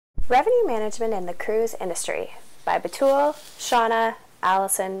Revenue Management in the Cruise Industry by Batul, Shauna,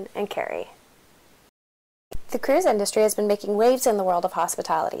 Allison, and Carrie. The cruise industry has been making waves in the world of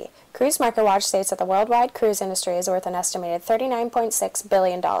hospitality. Cruise Market Watch states that the worldwide cruise industry is worth an estimated $39.6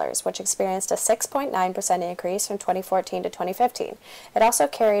 billion, which experienced a 6.9% increase from 2014 to 2015. It also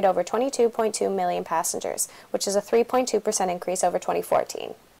carried over 22.2 million passengers, which is a 3.2% increase over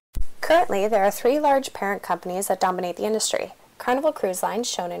 2014. Currently, there are three large parent companies that dominate the industry. Carnival Cruise Line,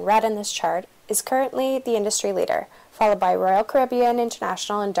 shown in red in this chart, is currently the industry leader, followed by Royal Caribbean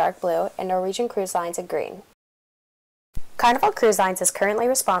International in dark blue and Norwegian Cruise Lines in green. Carnival Cruise Lines is currently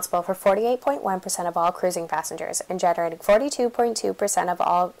responsible for 48.1% of all cruising passengers and generating 42.2% of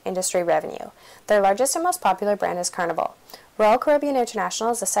all industry revenue. Their largest and most popular brand is Carnival. Royal Caribbean International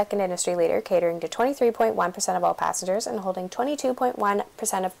is the second industry leader, catering to 23.1% of all passengers and holding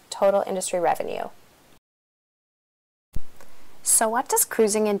 22.1% of total industry revenue. So what does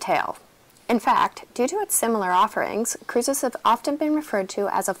cruising entail? In fact, due to its similar offerings, cruises have often been referred to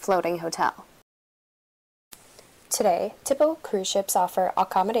as a floating hotel. Today, typical cruise ships offer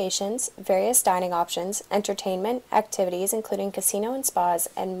accommodations, various dining options, entertainment, activities including casino and spas,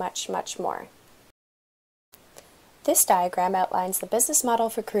 and much, much more. This diagram outlines the business model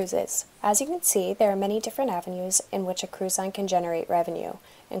for cruises. As you can see, there are many different avenues in which a cruise line can generate revenue,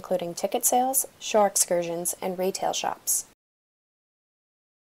 including ticket sales, shore excursions, and retail shops.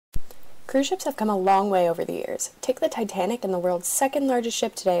 Cruise ships have come a long way over the years. Take the Titanic and the world's second largest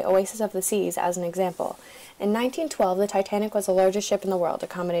ship today, Oasis of the Seas, as an example. In 1912, the Titanic was the largest ship in the world,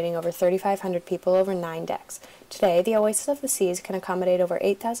 accommodating over 3,500 people over 9 decks. Today, the Oasis of the Seas can accommodate over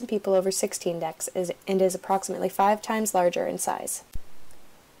 8,000 people over 16 decks and is approximately 5 times larger in size.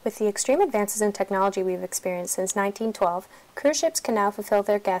 With the extreme advances in technology we've experienced since 1912, cruise ships can now fulfill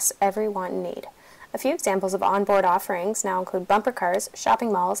their guests' every want and need. A few examples of onboard offerings now include bumper cars,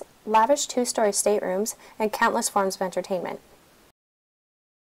 shopping malls, lavish 2-story staterooms, and countless forms of entertainment.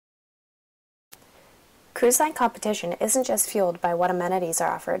 Cruise line competition isn't just fueled by what amenities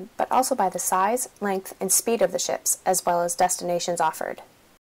are offered, but also by the size, length, and speed of the ships, as well as destinations offered.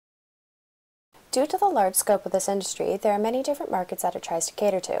 Due to the large scope of this industry, there are many different markets that it tries to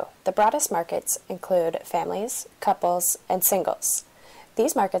cater to. The broadest markets include families, couples, and singles.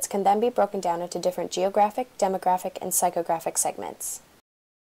 These markets can then be broken down into different geographic, demographic, and psychographic segments.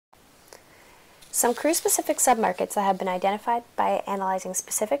 Some cruise-specific submarkets that have been identified by analyzing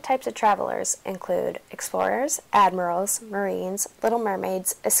specific types of travelers include explorers, admirals, marines, little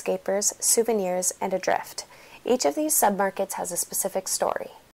mermaids, escapers, souvenirs, and adrift. Each of these submarkets has a specific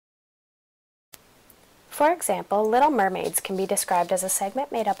story. For example, Little Mermaids can be described as a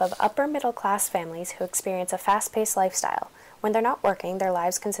segment made up of upper-middle-class families who experience a fast-paced lifestyle. When they're not working, their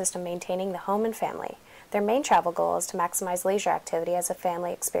lives consist of maintaining the home and family. Their main travel goal is to maximize leisure activity as a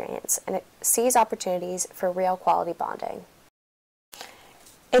family experience, and it sees opportunities for real quality bonding.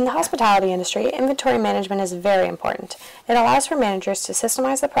 In the hospitality industry, inventory management is very important. It allows for managers to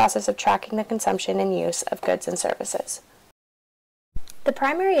systemize the process of tracking the consumption and use of goods and services. The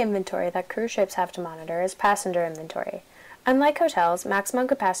primary inventory that cruise ships have to monitor is passenger inventory. Unlike hotels, maximum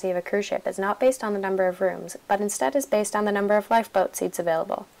capacity of a cruise ship is not based on the number of rooms, but instead is based on the number of lifeboat seats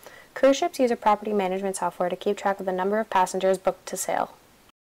available. Cruise ships use a property management software to keep track of the number of passengers booked to sail.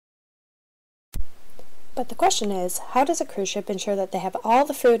 But the question is, how does a cruise ship ensure that they have all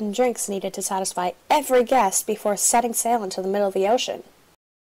the food and drinks needed to satisfy every guest before setting sail into the middle of the ocean?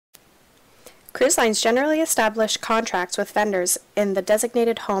 Cruise lines generally establish contracts with vendors in the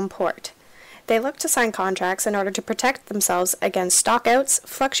designated home port. They look to sign contracts in order to protect themselves against stockouts,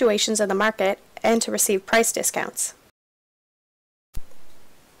 fluctuations in the market, and to receive price discounts.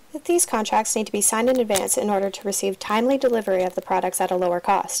 These contracts need to be signed in advance in order to receive timely delivery of the products at a lower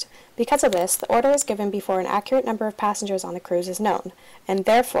cost. Because of this, the order is given before an accurate number of passengers on the cruise is known, and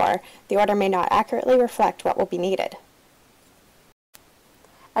therefore, the order may not accurately reflect what will be needed.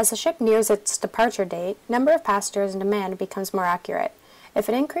 As the ship nears its departure date, number of passengers and demand becomes more accurate. If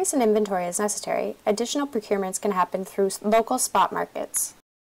an increase in inventory is necessary, additional procurements can happen through local spot markets.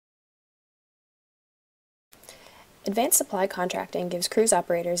 Advanced supply contracting gives cruise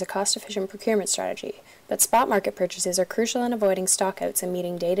operators a cost-efficient procurement strategy, but spot market purchases are crucial in avoiding stockouts and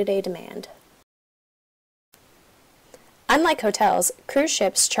meeting day-to-day demand. Unlike hotels, cruise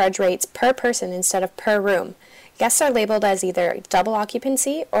ships charge rates per person instead of per room. Guests are labeled as either double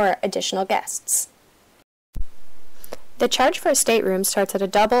occupancy or additional guests. The charge for a stateroom starts at a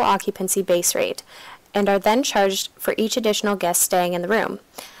double occupancy base rate and are then charged for each additional guest staying in the room.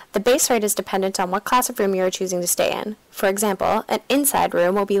 The base rate is dependent on what class of room you are choosing to stay in. For example, an inside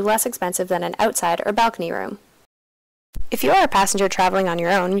room will be less expensive than an outside or balcony room. If you are a passenger traveling on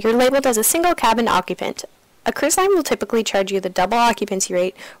your own, you're labeled as a single cabin occupant. A cruise line will typically charge you the double occupancy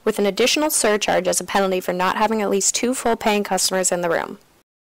rate with an additional surcharge as a penalty for not having at least 2 full paying customers in the room.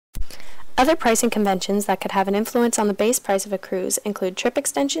 Other pricing conventions that could have an influence on the base price of a cruise include trip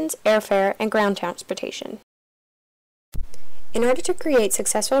extensions, airfare, and ground transportation. In order to create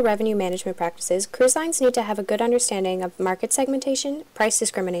successful revenue management practices, cruise lines need to have a good understanding of market segmentation, price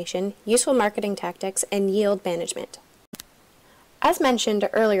discrimination, useful marketing tactics, and yield management. As mentioned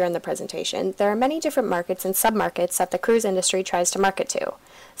earlier in the presentation, there are many different markets and submarkets that the cruise industry tries to market to.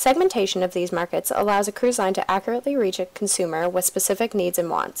 Segmentation of these markets allows a cruise line to accurately reach a consumer with specific needs and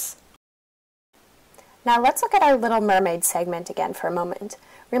wants. Now let's look at our Little Mermaid segment again for a moment.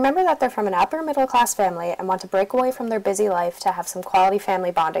 Remember that they're from an upper middle class family and want to break away from their busy life to have some quality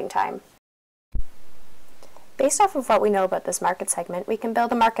family bonding time. Based off of what we know about this market segment, we can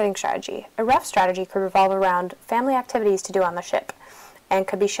build a marketing strategy. A rough strategy could revolve around family activities to do on the ship, and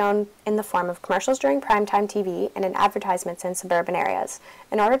could be shown in the form of commercials during primetime TV and in advertisements in suburban areas.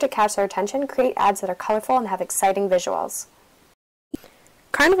 In order to catch their attention, create ads that are colorful and have exciting visuals.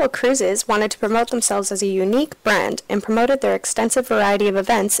 Carnival Cruises wanted to promote themselves as a unique brand and promoted their extensive variety of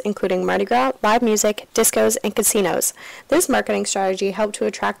events, including Mardi Gras, live music, discos, and casinos. This marketing strategy helped to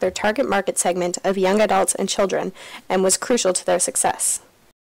attract their target market segment of young adults and children and was crucial to their success.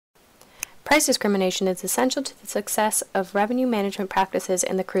 Price discrimination is essential to the success of revenue management practices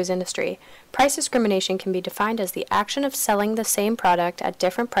in the cruise industry. Price discrimination can be defined as the action of selling the same product at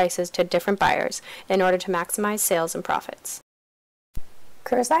different prices to different buyers in order to maximize sales and profits.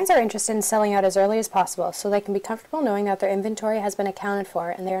 Cruise lines are interested in selling out as early as possible so they can be comfortable knowing that their inventory has been accounted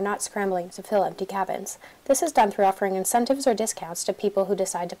for and they are not scrambling to fill empty cabins. This is done through offering incentives or discounts to people who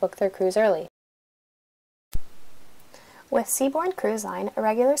decide to book their cruise early. With Seabourn Cruise Line, a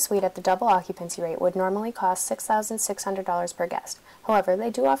regular suite at the double occupancy rate would normally cost $6,600 per guest. However, they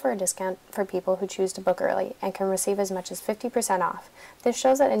do offer a discount for people who choose to book early and can receive as much as 50% off. This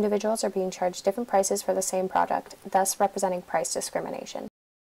shows that individuals are being charged different prices for the same product, thus representing price discrimination.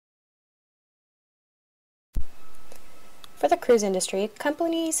 For the cruise industry,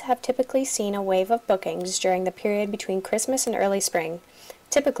 companies have typically seen a wave of bookings during the period between Christmas and early spring.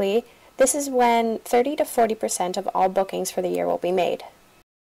 Typically, this is when 30 to 40% of all bookings for the year will be made.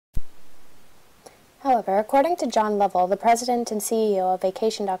 However, according to John Lovell, the president and CEO of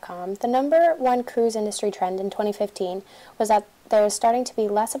Vacation.com, the #1 cruise industry trend in 2015 was that there is starting to be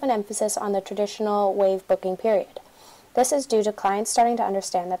less of an emphasis on the traditional wave booking period. This is due to clients starting to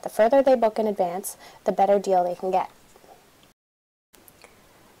understand that the further they book in advance, the better deal they can get.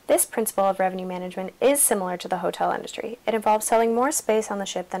 This principle of revenue management is similar to the hotel industry. It involves selling more space on the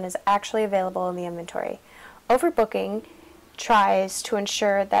ship than is actually available in the inventory. Overbooking tries to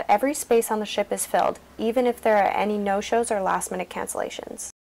ensure that every space on the ship is filled, even if there are any no-shows or last-minute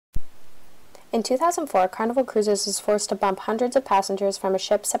cancellations. In 2004, Carnival Cruises was forced to bump hundreds of passengers from a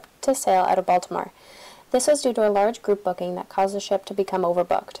ship set to sail out of Baltimore. This was due to a large group booking that caused the ship to become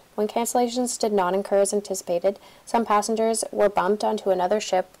overbooked. When cancellations did not occur as anticipated, some passengers were bumped onto another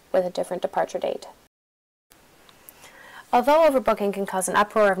ship with a different departure date. Although overbooking can cause an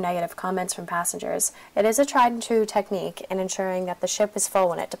uproar of negative comments from passengers, it is a tried and true technique in ensuring that the ship is full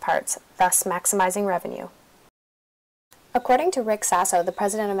when it departs, thus maximizing revenue. According to Rick Sasso, the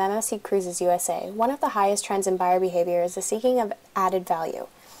president of MSC Cruises USA, one of the highest trends in buyer behavior is the seeking of added value.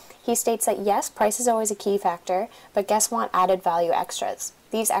 He states that yes, price is always a key factor, but guests want added value extras.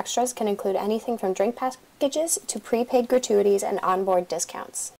 These extras can include anything from drink packages to prepaid gratuities and onboard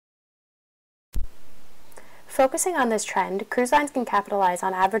discounts. Focusing on this trend, cruise lines can capitalize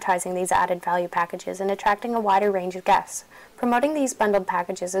on advertising these added value packages and attracting a wider range of guests. Promoting these bundled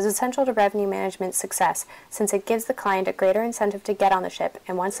packages is essential to revenue management's success since it gives the client a greater incentive to get on the ship,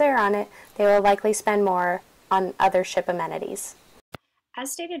 and once they are on it, they will likely spend more on other ship amenities.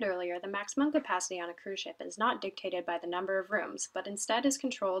 As stated earlier, the maximum capacity on a cruise ship is not dictated by the number of rooms, but instead is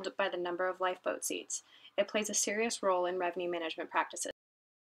controlled by the number of lifeboat seats. It plays a serious role in revenue management practices.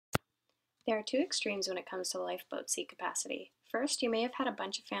 There are two extremes when it comes to lifeboat seat capacity. First, you may have had a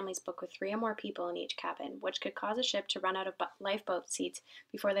bunch of families book with 3 or more people in each cabin, which could cause a ship to run out of lifeboat seats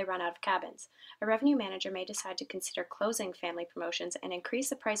before they run out of cabins. A revenue manager may decide to consider closing family promotions and increase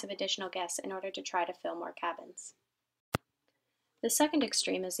the price of additional guests in order to try to fill more cabins. The second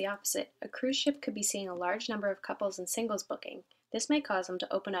extreme is the opposite. A cruise ship could be seeing a large number of couples and singles booking. This may cause them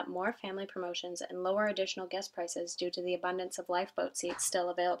to open up more family promotions and lower additional guest prices due to the abundance of lifeboat seats still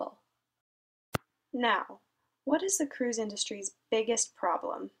available. Now, what is the cruise industry's biggest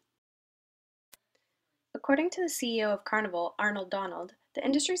problem? According to the CEO of Carnival, Arnold Donald, The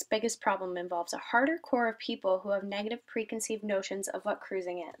industry's biggest problem involves a harder core of people who have negative preconceived notions of what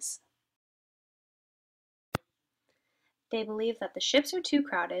cruising is. They believe that the ships are too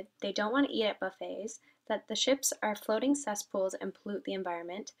crowded, they don't want to eat at buffets, that the ships are floating cesspools and pollute the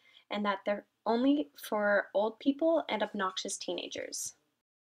environment, and that they're only for old people and obnoxious teenagers.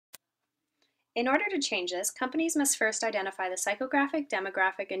 In order to change this, companies must first identify the psychographic,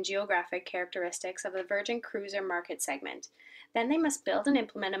 demographic, and geographic characteristics of the virgin cruiser market segment. Then they must build and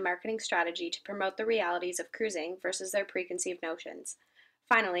implement a marketing strategy to promote the realities of cruising versus their preconceived notions.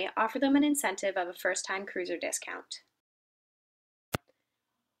 Finally, offer them an incentive of a first-time cruiser discount.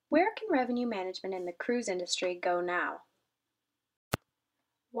 Where can revenue management in the cruise industry go now?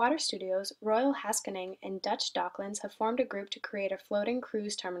 Water Studios, Royal Haskoning, and Dutch Docklands have formed a group to create a floating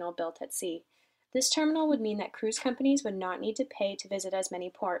cruise terminal built at sea. This terminal would mean that cruise companies would not need to pay to visit as many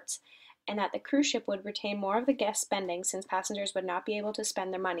ports, and that the cruise ship would retain more of the guest spending since passengers would not be able to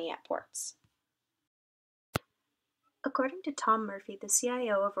spend their money at ports. According to Tom Murphy, the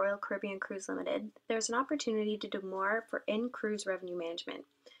CIO of Royal Caribbean Cruise Limited, there's an opportunity to do more for in-cruise revenue management.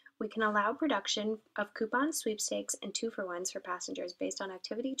 We can allow production of coupon sweepstakes and 2-for-1s for passengers based on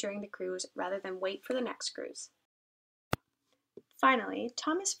activity during the cruise rather than wait for the next cruise. Finally,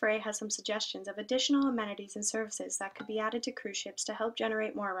 Thomas Frey has some suggestions of additional amenities and services that could be added to cruise ships to help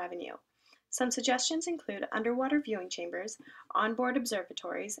generate more revenue. Some suggestions include underwater viewing chambers, onboard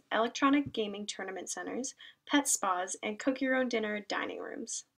observatories, electronic gaming tournament centers, pet spas, and cook-your-own-dinner dining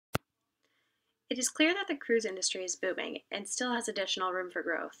rooms. It is clear that the cruise industry is booming and still has additional room for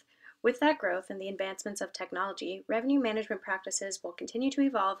growth. With that growth and the advancements of technology, revenue management practices will continue to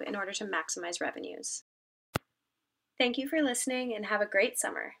evolve in order to maximize revenues. Thank you for listening and have a great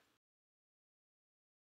summer.